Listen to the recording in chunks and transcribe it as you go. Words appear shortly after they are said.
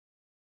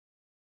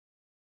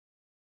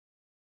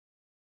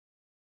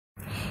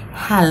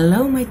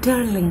Hello, my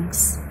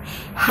darlings.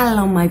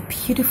 Hello, my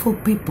beautiful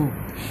people.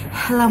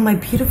 Hello, my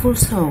beautiful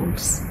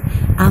souls.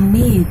 I'm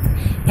Eve,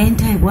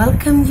 and I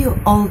welcome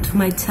you all to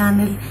my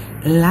channel,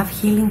 Love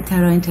Healing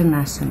Tarot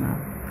International.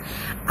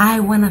 I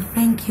want to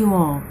thank you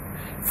all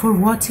for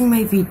watching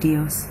my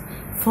videos,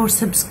 for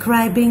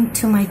subscribing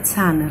to my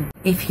channel.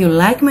 If you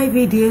like my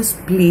videos,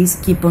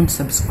 please keep on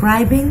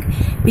subscribing,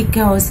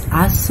 because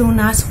as soon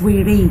as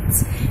we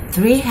reach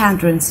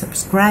 300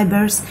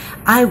 subscribers,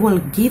 I will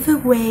give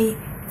away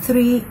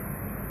 3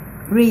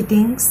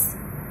 readings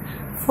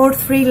for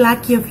 3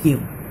 lucky of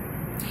you.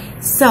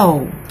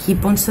 So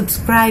keep on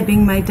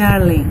subscribing, my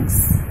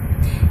darlings.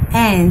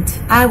 And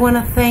I want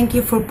to thank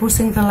you for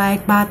pushing the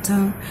like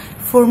button,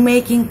 for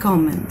making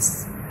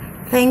comments.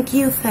 Thank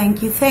you,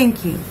 thank you,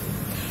 thank you.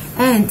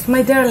 And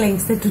my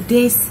darlings,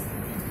 today's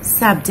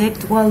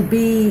subject will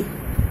be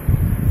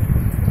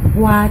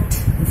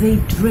what they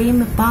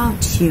dream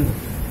about you.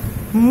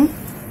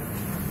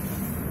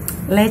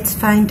 Let's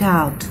find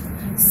out.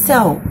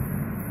 So,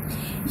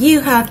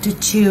 you have to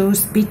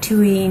choose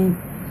between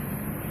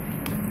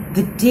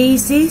the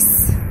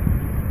daisies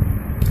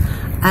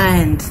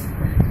and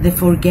the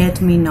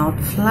forget-me-not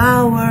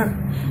flower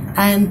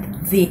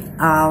and the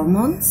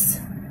almonds.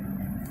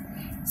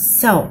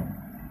 So,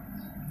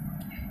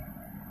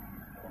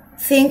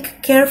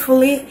 think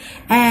carefully,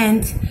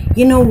 and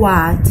you know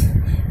what?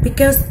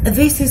 Because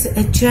this is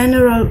a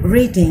general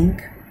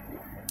reading,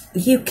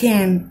 you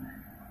can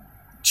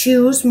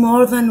choose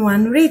more than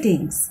one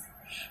readings.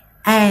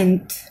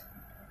 And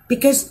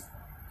because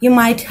you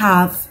might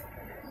have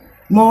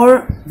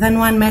more than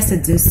one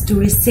messages to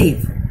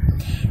receive.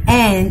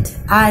 And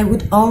I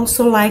would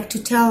also like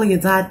to tell you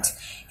that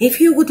if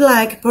you would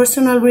like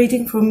personal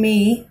reading from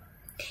me,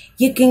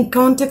 you can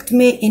contact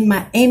me in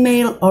my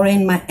email or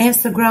in my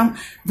Instagram.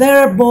 They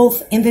are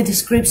both in the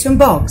description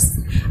box.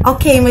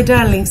 Okay, my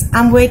darlings,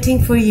 I'm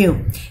waiting for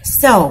you.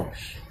 So,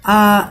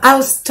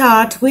 I'll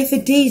start with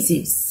the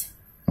daisies.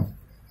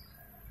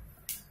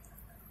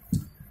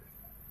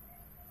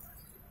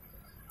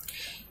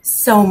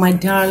 So, my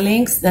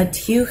darlings,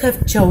 that you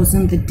have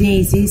chosen the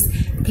daisies,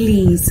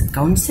 please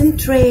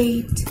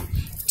concentrate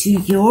to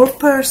your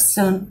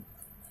person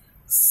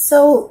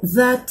so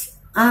that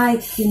I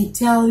can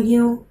tell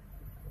you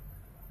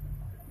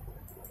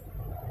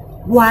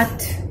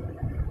what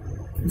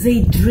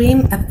they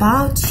dream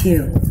about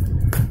you.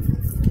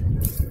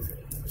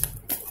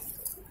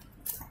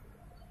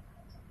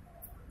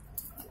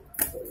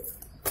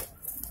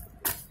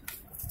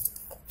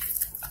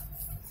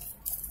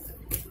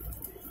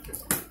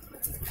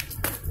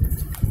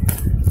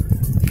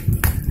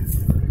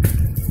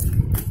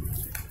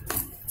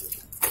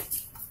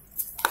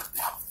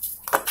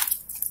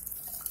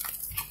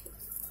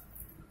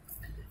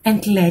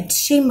 And let's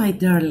see, my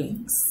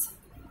darlings.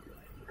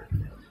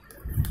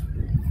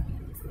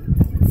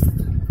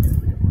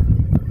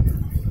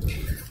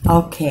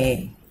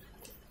 Okay.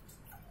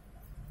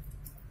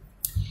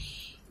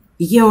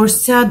 Your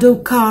shadow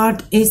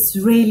card is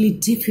really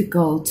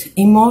difficult,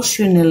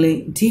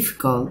 emotionally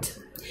difficult.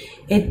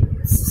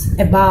 It's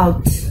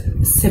about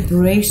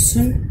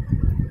separation.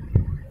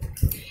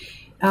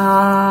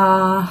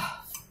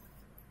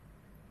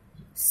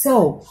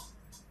 So,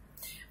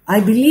 I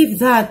believe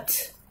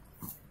that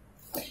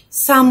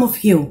some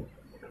of you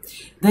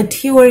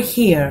that you are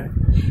here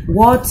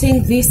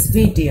watching this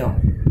video,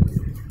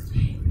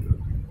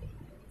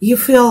 you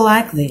feel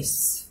like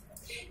this.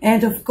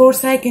 And of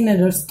course I can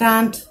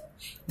understand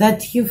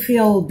that you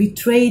feel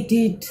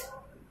betrayed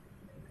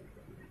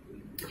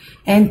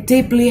and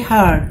deeply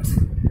hurt.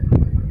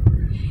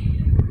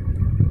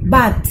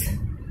 But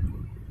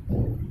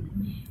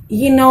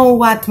you know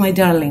what, my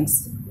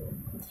darlings?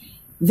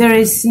 There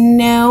is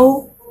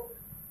no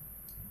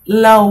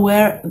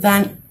lower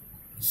than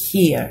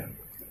here.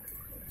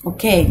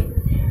 Okay,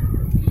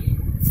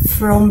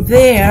 from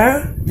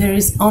there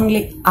is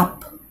only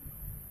up,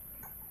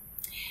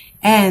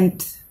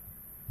 and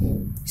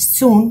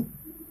soon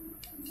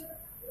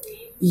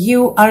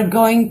you are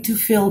going to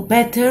feel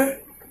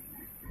better,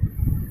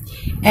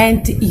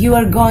 and you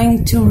are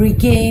going to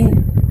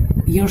regain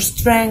your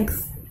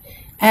strength,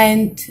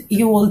 and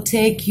you will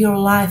take your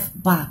life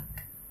back,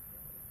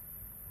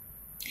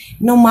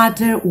 no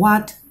matter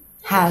what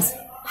has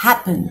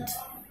happened.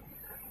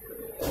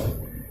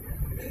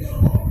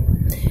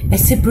 A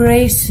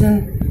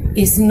separation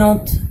is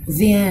not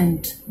the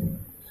end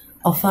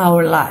of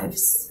our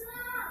lives.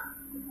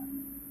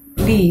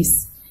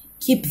 Please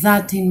keep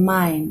that in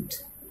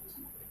mind.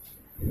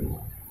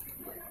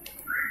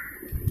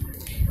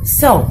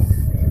 So,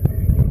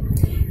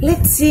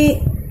 let's see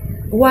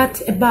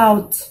what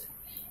about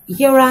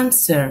your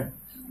answer,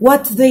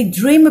 what they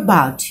dream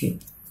about you.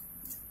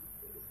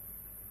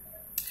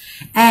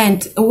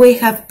 And we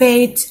have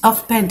Page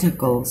of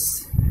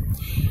Pentacles.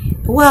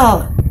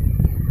 Well,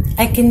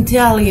 I can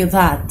tell you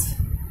that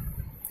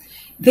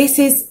this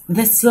is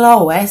the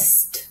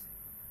slowest,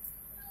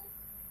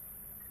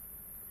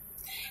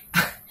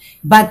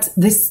 but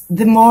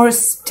the more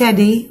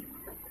steady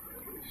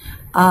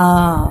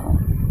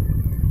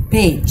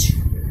page.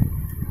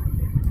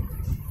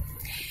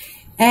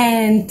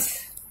 and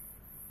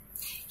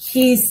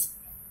he's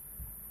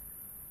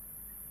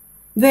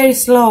very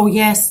slow,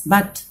 yes,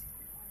 but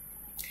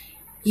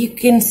you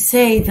can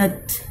say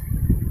that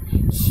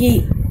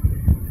he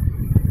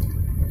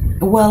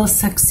will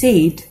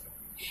succeed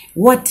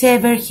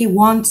whatever he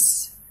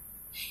wants,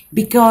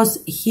 because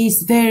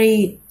he's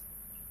very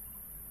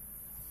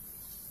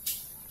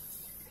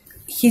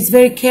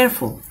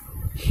careful.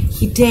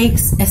 He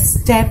takes a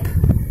step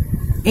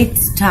each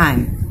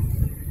time.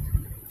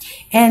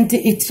 And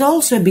it's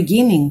also a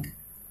beginning,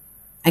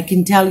 I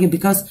can tell you,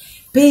 because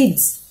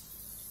pages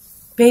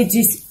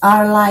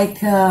are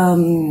like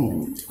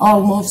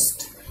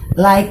almost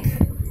like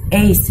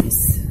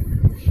aces.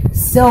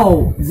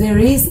 So there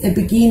is a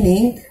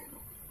beginning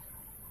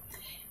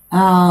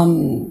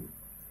and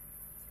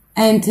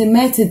a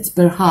message,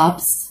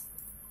 perhaps.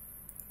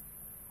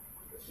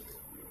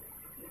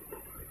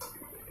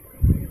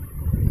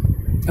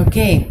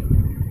 Okay.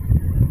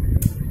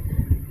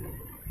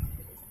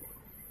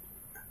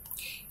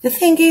 The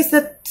thing is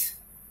that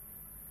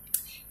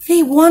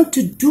they want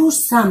to do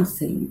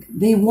something.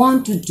 They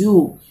want to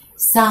do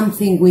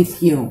something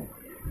with you.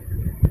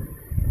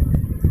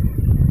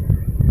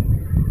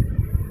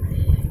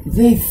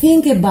 They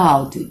think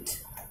about it.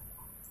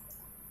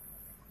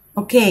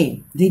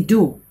 Okay, they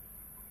do.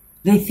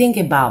 They think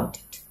about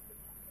it.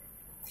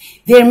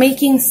 They're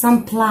making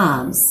some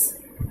plans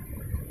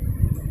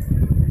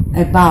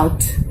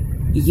about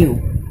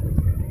you.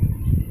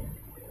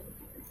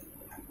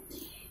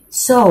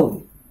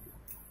 So,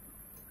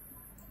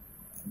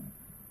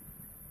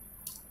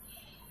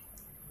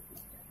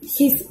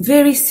 he's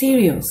very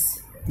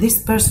serious.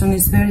 This person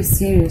is very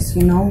serious,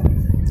 you know,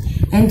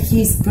 and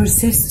he's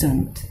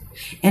persistent,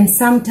 and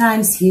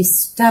sometimes he's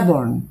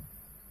stubborn,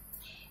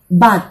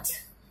 but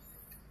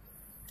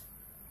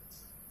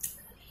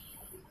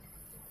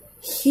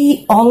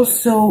he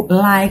also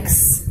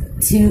likes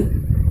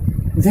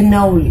the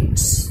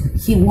knowledge.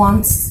 He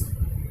wants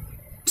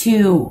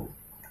to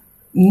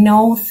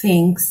know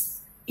things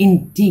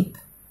in deep.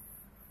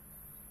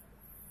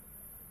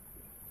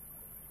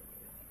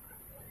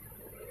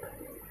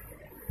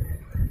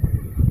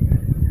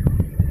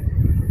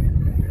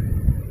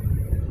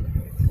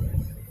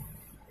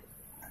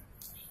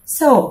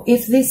 So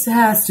if this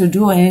has to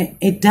do,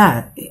 it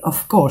does,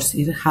 of course,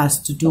 it has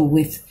to do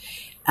with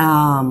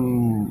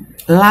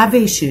love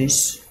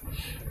issues.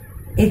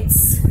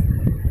 It's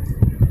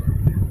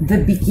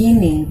the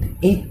beginning.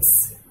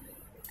 It's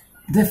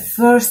the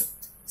first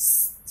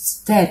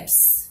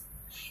steps.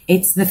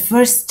 It's the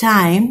first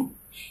time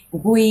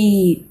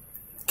we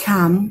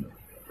come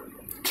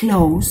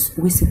close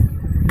with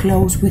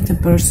a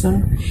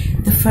person,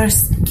 the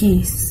first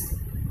kiss.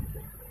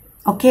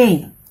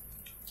 Okay,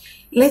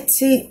 let's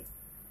see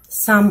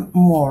some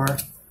more.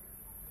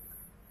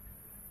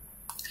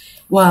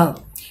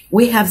 Well,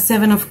 we have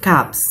Seven of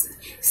Cups.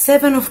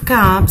 Seven of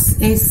Cups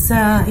is,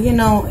 you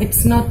know,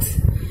 it's not,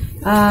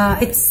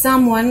 it's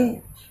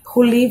someone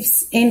who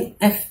lives in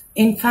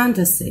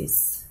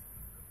fantasies,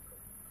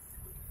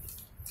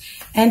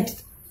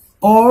 and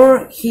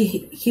or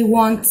he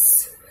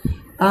wants,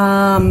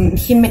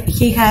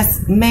 he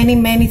has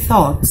many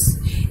thoughts,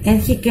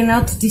 and he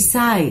cannot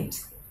decide.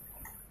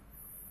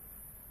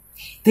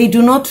 They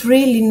do not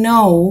really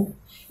know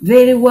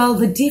very well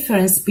the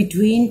difference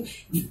between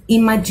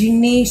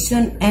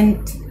imagination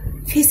and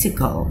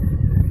physical.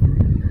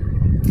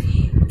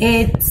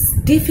 It's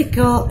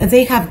difficult.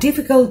 They have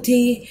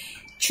difficulty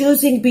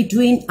choosing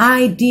between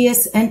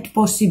ideas and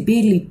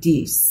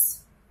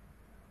possibilities.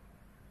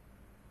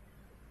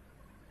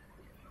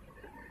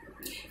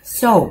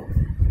 So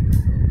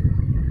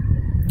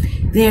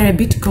they're a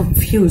bit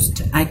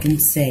confused, I can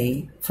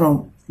say,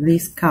 from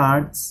these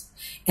cards.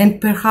 And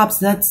perhaps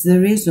that's the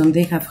reason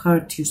they have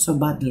hurt you so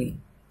badly.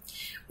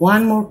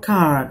 One more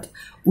card.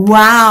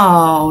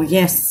 Wow,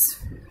 yes.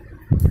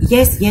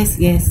 Yes.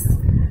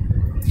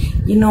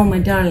 You know, my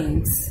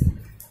darlings,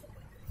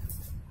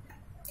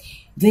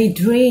 they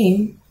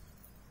dream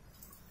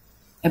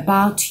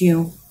about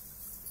you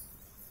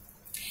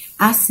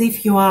as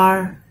if you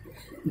are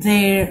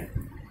their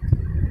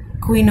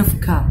Queen of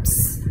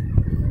Cups.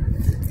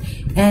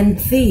 And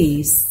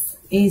this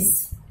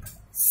is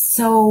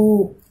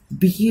so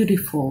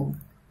beautiful,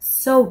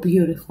 so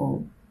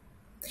beautiful.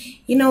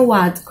 You know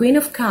what? Queen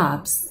of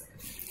Cups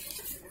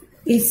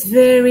is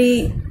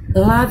very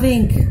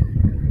loving.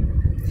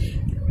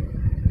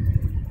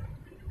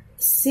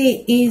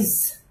 She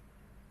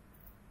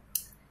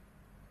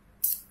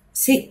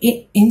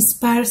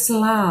inspires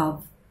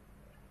love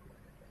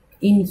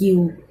in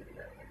you.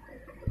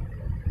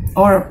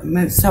 Or,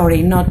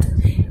 sorry, not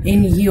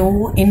in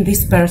you, in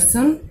this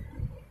person.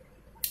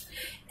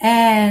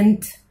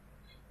 And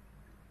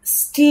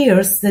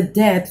steers the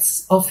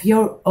depths of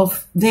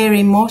their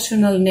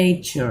emotional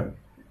nature.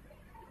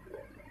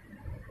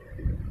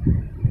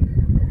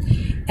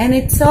 And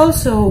it's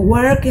also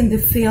work in the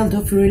field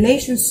of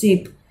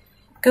relationship,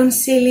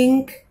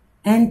 counseling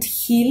and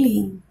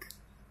healing.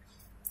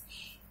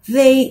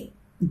 They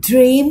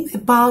dream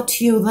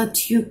about you,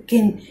 that you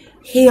can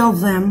heal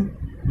them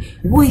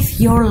with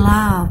your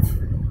love.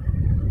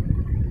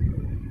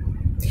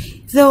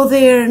 Though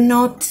they are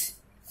not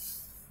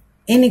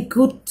in a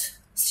good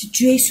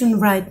situation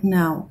right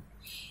now,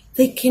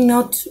 they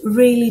cannot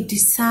really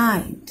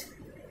decide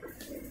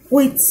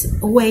which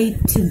way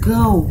to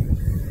go.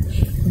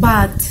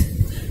 But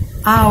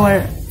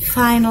our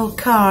final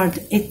card,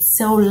 it's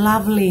so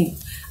lovely.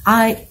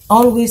 I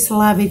always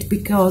love it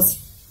because,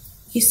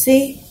 you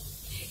see,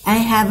 I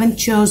haven't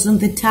chosen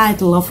the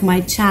title of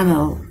my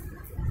channel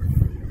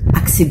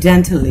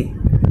accidentally.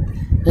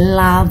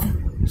 Love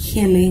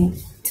Healing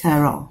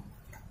Tarot.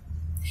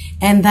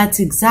 And that's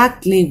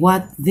exactly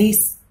what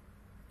this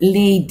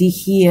lady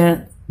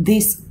here,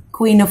 this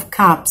Queen of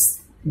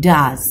Cups,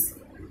 does.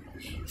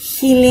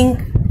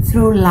 Healing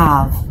through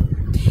love.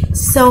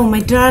 So,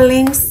 my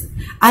darlings,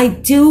 I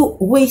do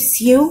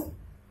wish you,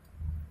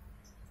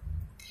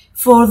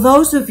 for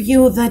those of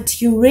you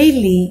that you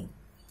really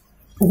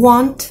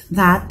want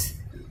that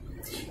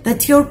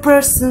your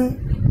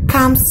person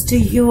comes to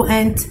you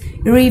and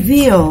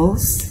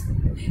reveals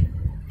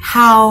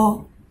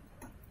how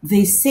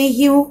they see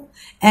you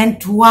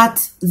and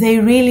what they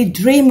really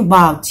dream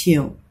about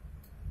you.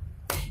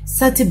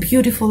 Such a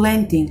beautiful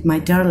ending, my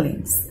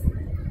darlings.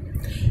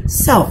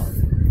 So,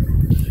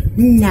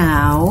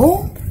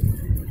 now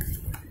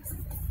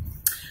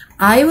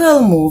I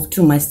will move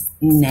to my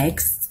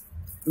next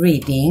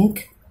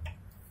reading,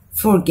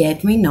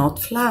 Forget-Me-Not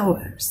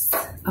Flowers,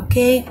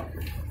 okay?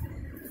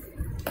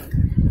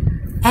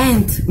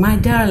 And my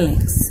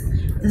darlings,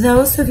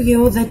 those of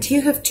you that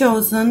you have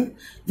chosen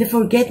the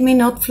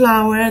Forget-Me-Not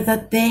flower,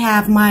 that they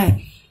have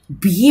my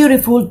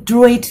beautiful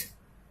Druid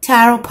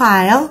tarot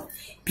pile,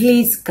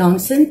 please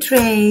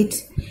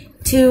concentrate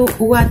to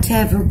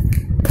whatever,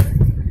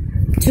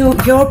 to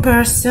your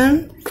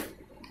person,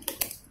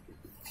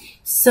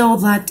 so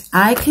that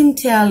I can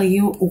tell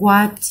you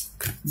what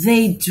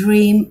they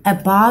dream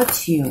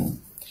about you.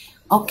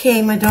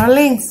 Okay, my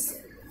darlings?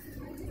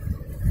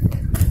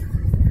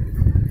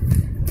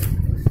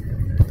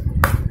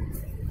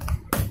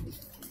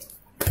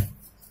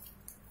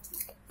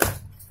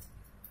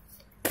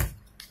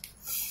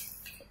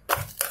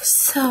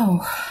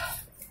 So,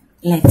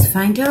 let's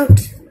find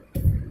out.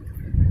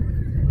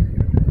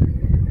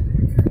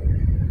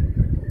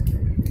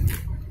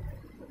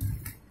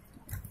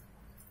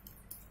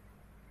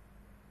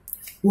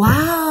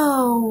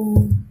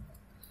 Wow!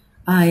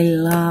 I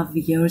love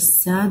your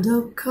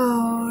shadow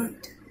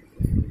card.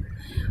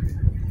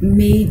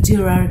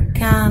 Major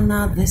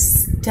Arcana, the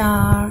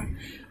Star,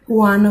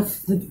 one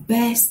of the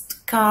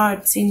best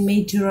cards in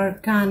Major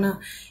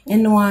Arcana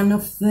and one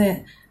of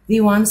the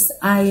ones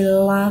I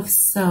love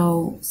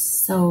so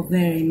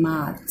very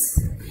much.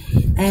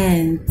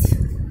 And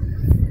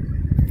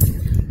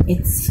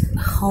it's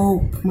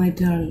hope, my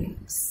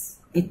darlings.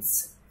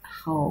 It's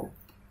hope.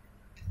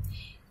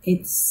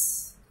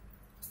 It's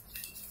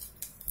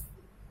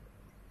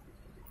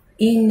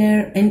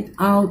inner and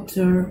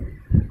outer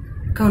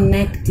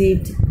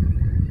connected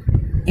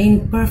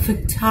in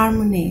perfect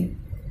harmony.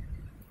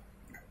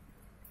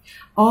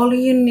 All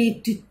you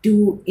need to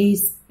do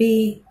is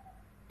be.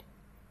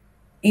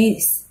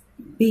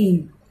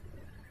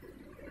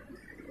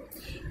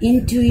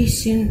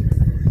 Intuition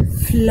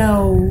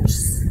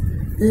flows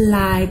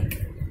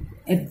like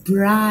a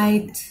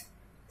bright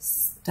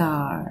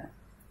star.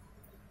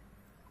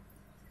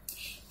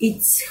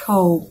 It's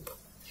hope,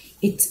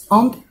 it's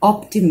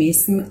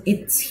optimism,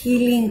 it's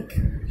healing,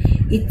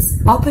 it's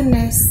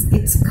openness,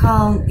 it's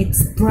calm,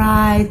 it's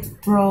bright,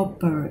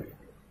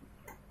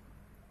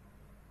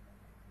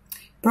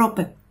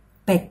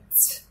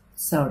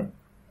 sorry.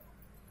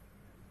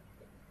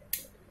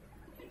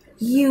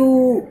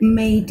 You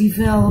may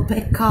develop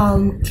a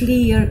calm,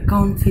 clear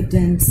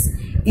confidence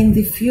in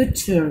the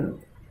future.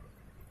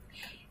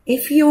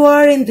 If you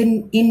are in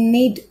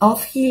need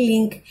of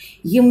healing,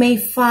 you may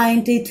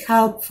find it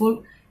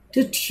helpful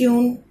to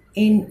tune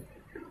in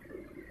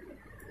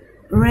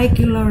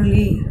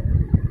regularly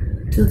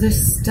to the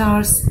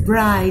star's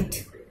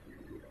bright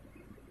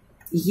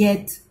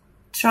yet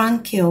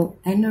tranquil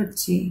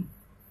energy.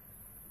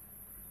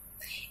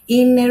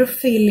 Inner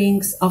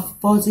feelings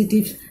of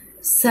positive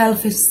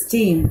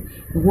self-esteem,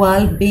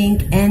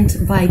 well-being and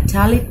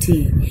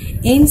vitality,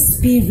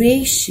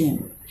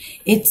 inspiration.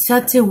 It's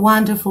such a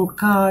wonderful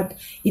card.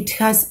 It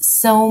has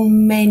so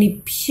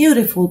many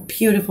beautiful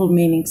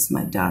meanings,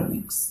 my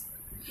darlings.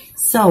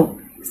 So,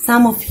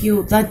 some of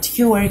you that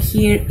you are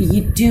here,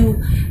 you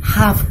do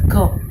have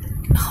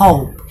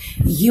hope.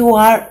 You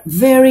are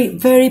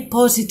very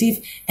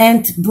positive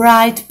and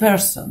bright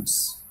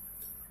persons.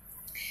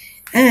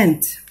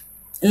 And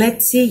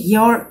let's see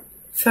your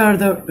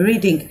further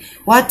reading.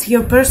 What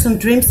your person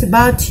dreams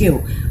about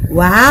you.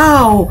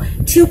 Wow!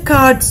 2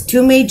 cards,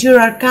 2 major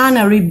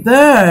arcana,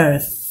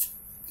 rebirth.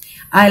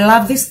 I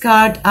love this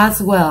card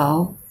as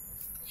well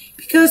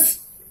because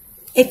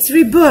it's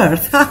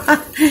rebirth.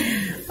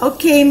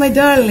 Okay, my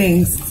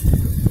darlings.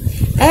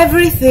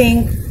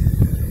 Everything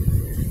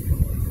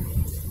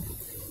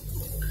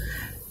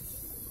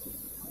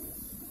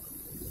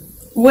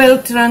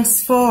will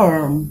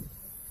transform.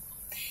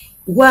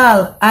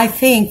 Well, I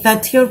think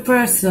that your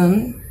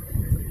person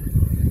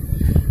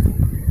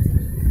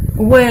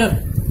will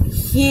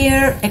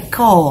hear a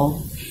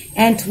call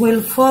and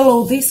will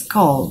follow this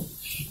call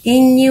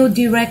in new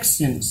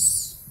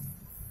directions.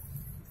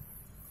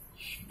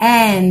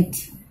 And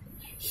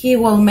he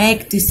will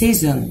make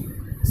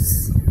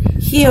decisions,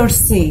 he or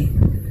she.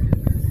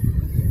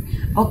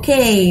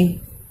 Okay.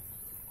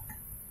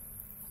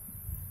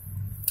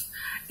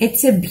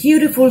 It's a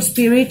beautiful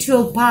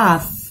spiritual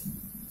path.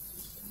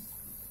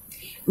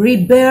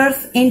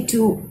 Rebirth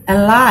into a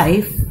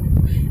life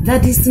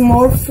that is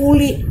more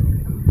fully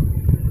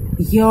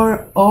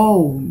your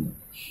own.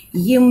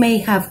 You may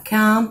have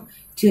come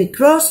to a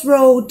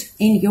crossroad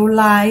in your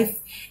life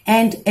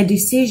and a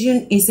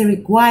decision is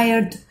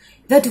required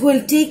that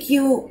will take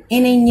you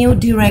in a new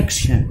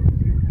direction.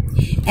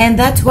 And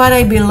that's what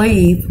I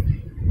believe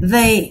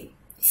they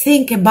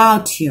think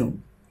about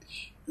you.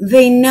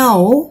 They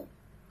know,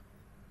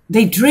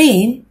 they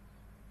dream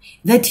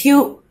that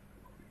you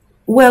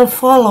will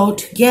follow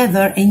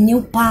together a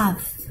new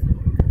path.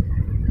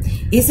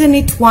 Isn't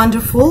it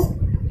wonderful?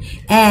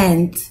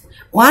 And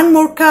one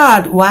more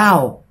card.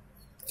 Wow.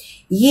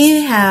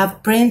 You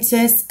have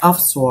Princess of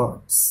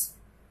Swords.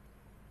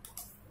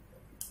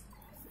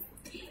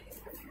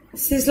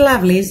 She's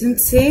lovely, isn't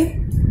she?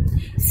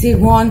 She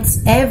wants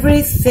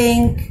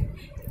everything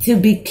to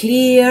be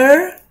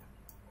clear.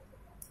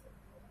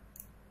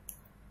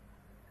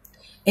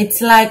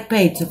 It's like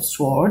Page of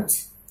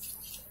Swords.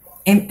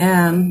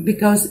 And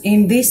because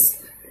in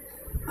this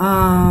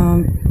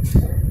pile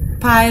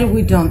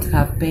we don't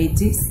have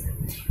pages,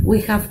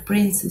 we have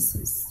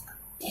princesses.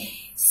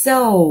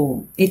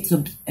 So it's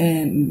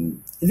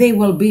they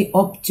will be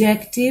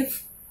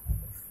objective,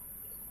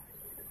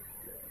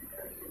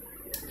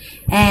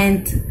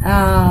 and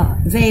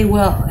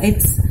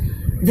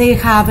they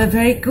have a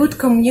very good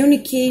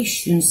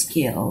communication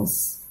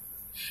skills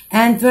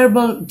and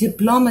verbal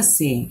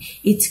diplomacy.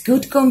 It's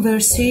good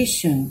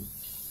conversation,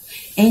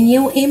 a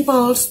new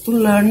impulse to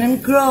learn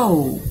and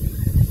grow,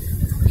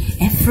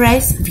 a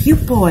fresh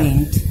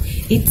viewpoint.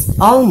 It's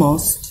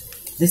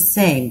almost the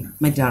same,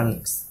 my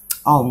darlings,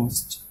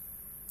 almost.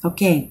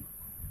 Okay.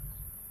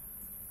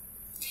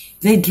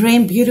 They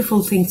dream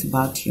beautiful things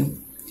about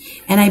you,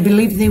 and I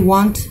believe they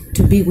want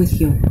to be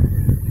with you.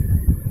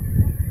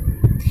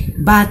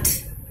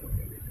 But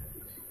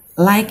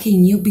like a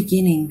new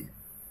beginning.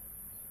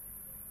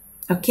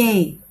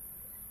 Okay.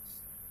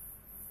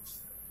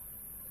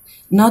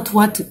 Not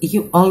what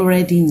you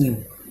already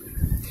knew.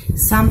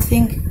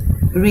 Something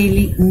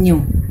really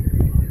new.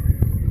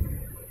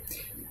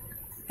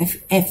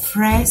 A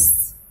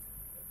fresh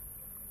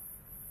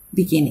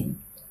beginning.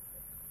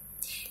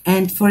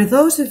 And for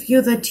those of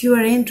you that you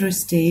are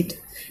interested,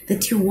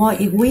 that you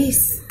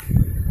wish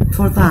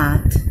for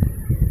that,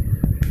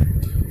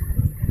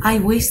 I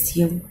wish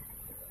you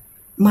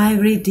my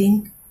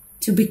reading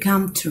to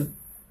become true.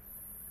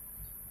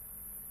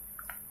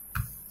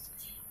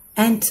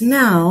 And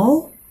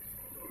now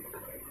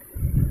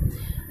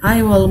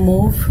I will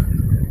move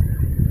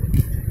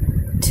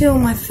to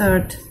my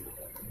third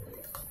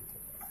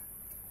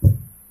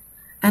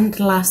and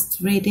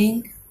last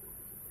reading,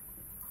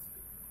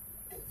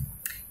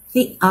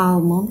 the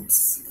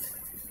almonds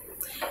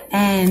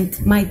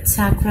and my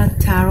chakra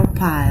tarot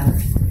pile.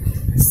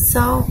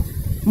 So,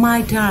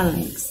 my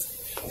darlings,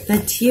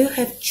 that you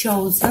have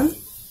chosen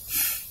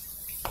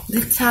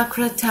the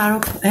chakra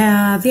tarot,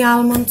 the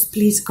almonds,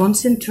 please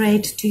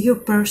concentrate to your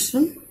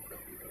person,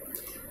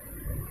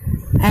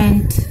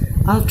 and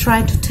I'll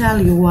try to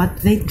tell you what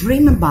they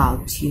dream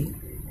about you.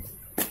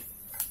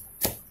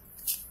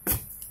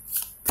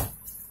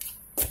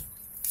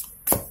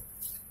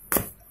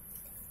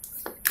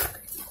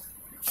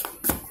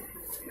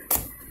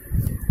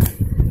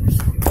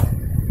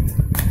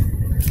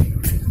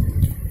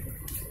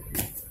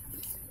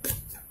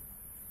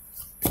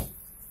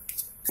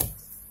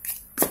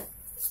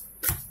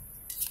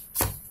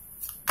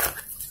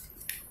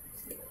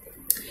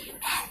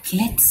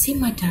 Let's see,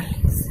 my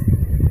darlings.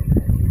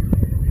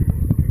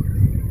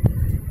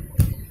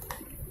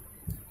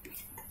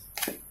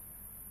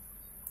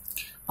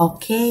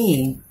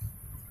 Okay.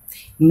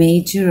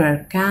 Major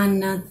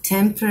Arcana,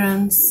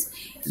 Temperance,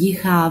 you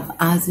have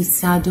as a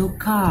shadow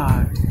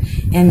card.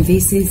 And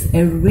this is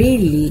a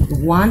really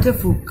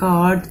wonderful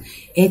card.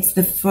 It's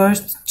the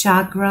first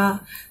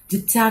chakra,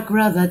 the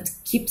chakra that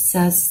keeps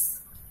us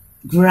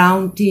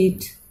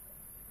grounded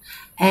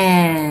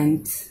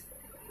and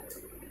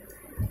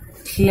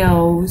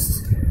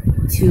close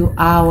to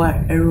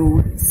our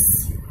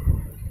roots.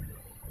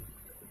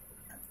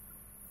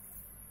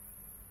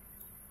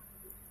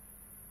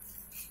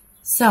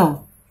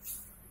 So,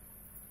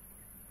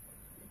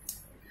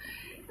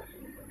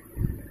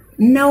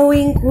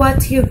 knowing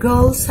what your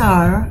goals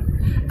are,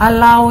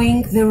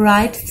 allowing the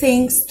right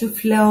things to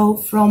flow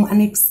from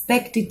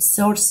unexpected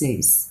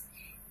sources.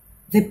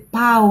 The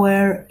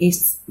power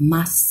is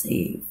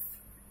massive.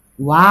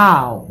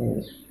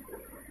 Wow!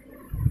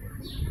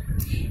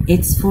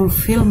 It's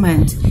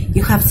fulfillment.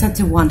 You have such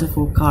a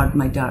wonderful card,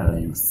 my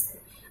darlings.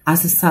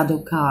 as a shadow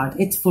card.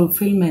 It's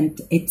fulfillment,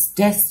 it's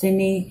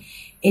destiny,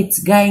 it's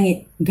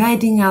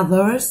guiding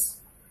others,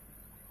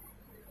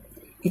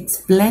 it's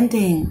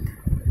blending.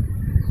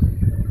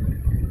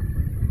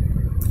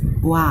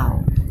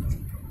 Wow.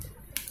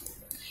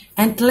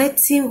 And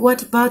let's see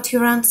what about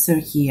your answer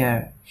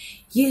here.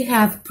 You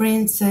have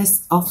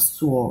Princess of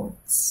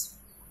Swords.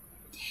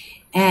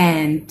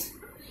 And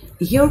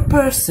your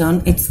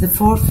person, it's the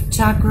fourth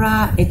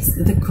chakra, it's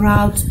the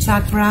crown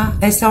chakra,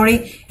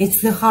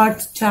 it's the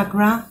heart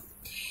chakra.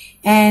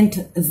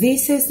 And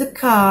this is the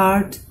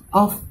card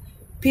of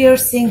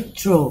piercing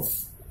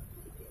truth.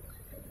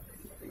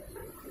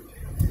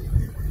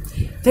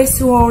 The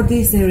sword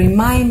is a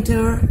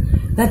reminder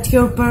that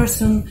your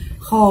person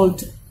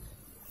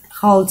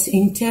holds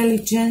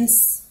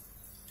intelligence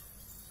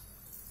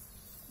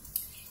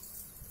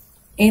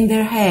in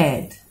their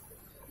head.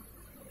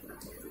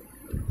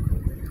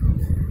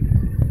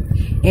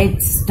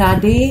 It's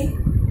study,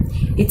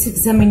 it's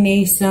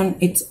examination,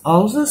 it's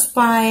also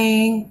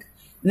spying.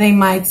 They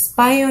might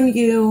spy on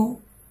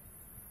you.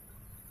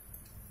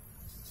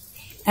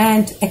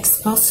 And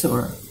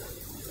exposure.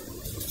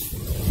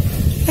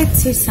 Let's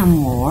see some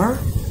more.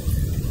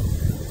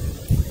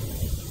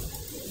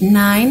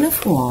 9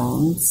 of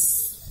Wands.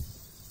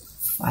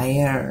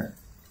 Fire.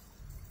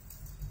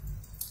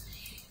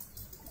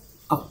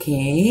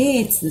 Okay,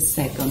 it's the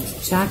second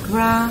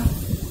chakra.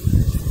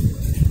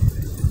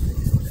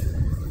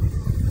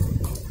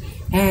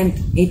 And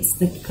it's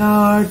the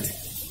card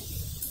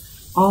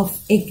of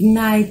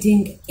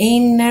igniting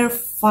inner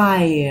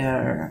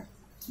fire,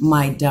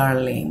 my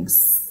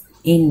darlings.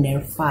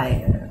 Inner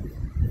fire.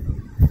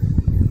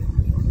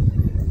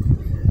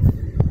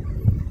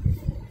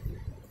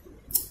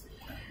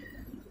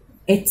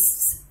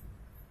 It's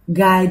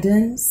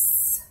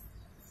guidance.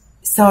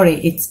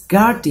 It's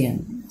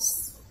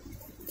guardians.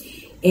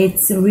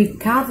 It's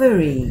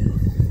recovery.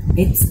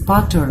 It's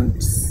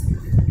patterns.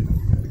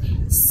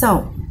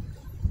 So,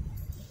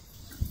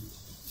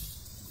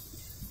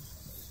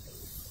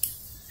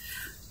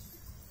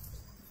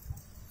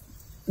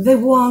 the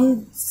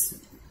Wands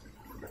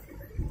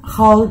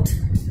hold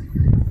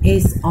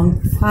is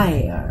on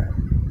fire,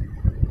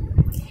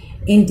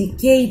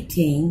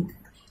 indicating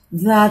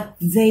that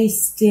they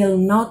still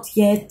not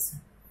yet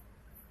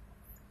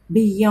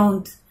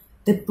beyond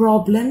the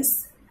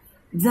problems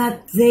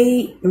that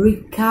they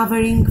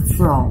recovering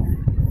from.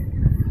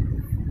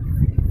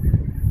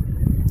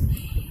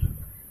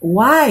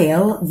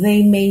 While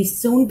they may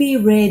soon be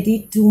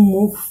ready to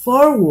move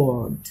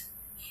forward,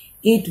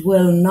 it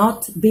will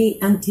not be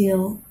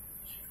until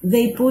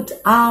they put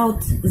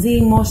out the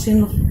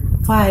emotional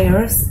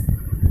fires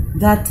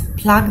that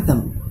plague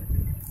them.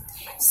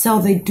 So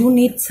they do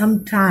need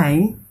some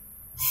time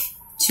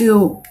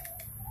to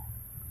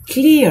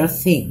clear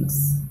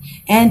things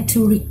and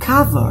to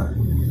recover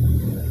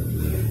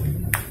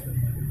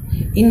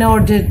in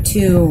order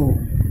to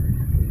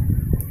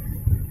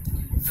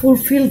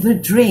fulfill the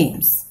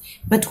dreams.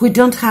 But we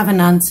don't have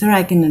an answer,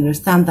 I can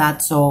understand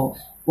that. So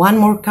one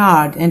more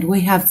card and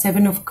we have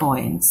 7 of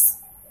Coins.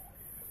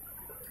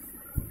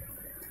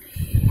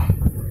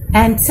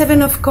 And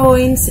 7 of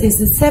Coins is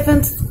the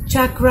 7th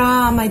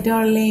chakra, my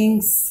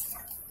darlings.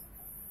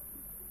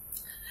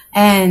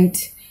 And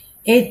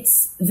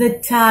it's the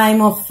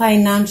time of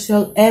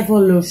financial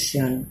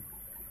evolution.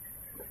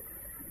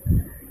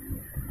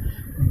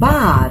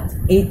 But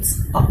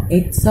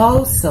it's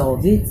also,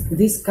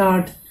 this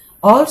card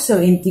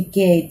also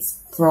indicates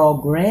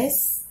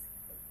progress.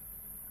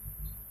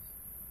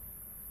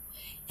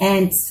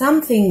 And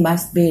something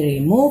must be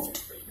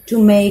removed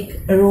to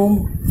make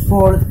room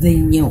for the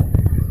new.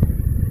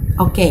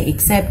 Okay,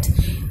 except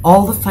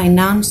all the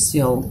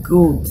financial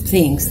good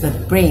things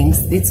that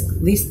brings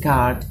this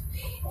card,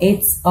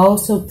 it's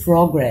also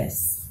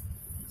progress.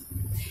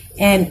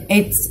 And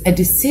it's a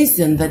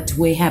decision that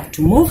we have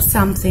to move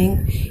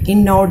something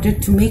in order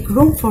to make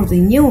room for the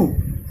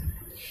new.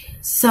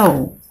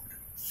 So,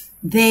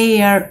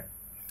 they are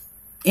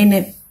in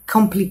a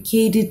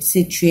complicated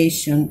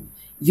situation.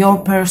 Your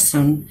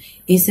person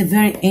is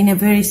in a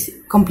very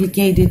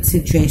complicated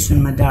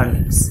situation, my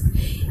darlings.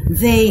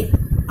 They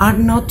are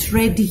not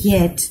ready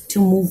yet to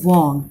move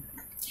on.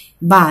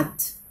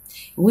 But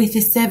with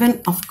the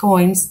 7 of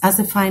Coins as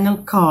a final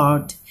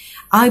card,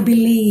 I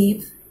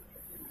believe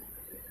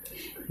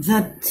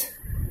that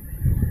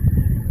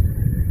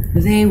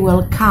they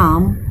will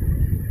come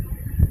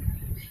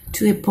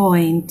to a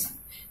point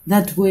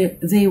that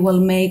they will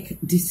make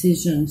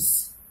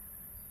decisions.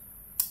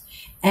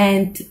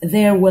 And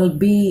there will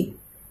be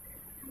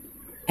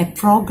a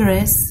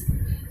progress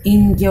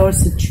in your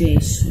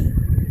situation.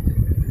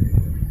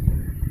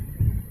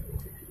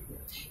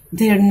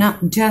 They're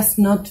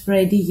not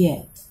ready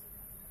yet.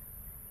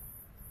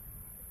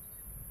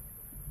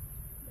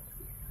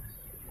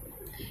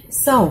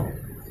 So,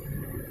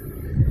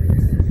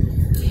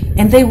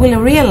 and they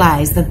will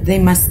realize that they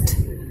must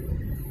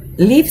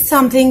leave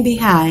something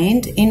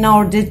behind in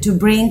order to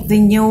bring the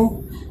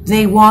new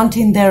they want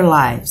in their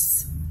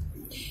lives.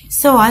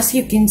 So as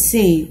you can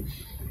see,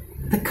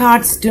 The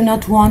cards do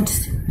not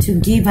want to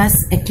give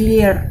us a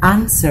clear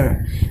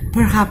answer.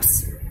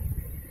 Perhaps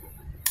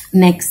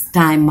next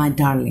time, my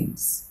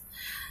darlings.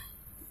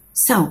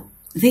 So,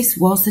 this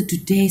was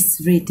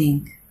today's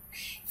reading.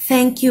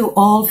 Thank you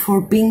all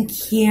for being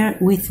here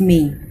with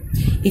me.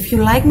 If you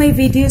like my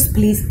videos,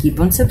 please keep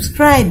on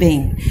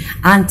subscribing.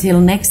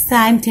 Until next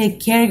time, take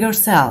care of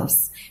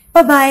yourselves.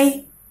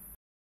 Bye-bye.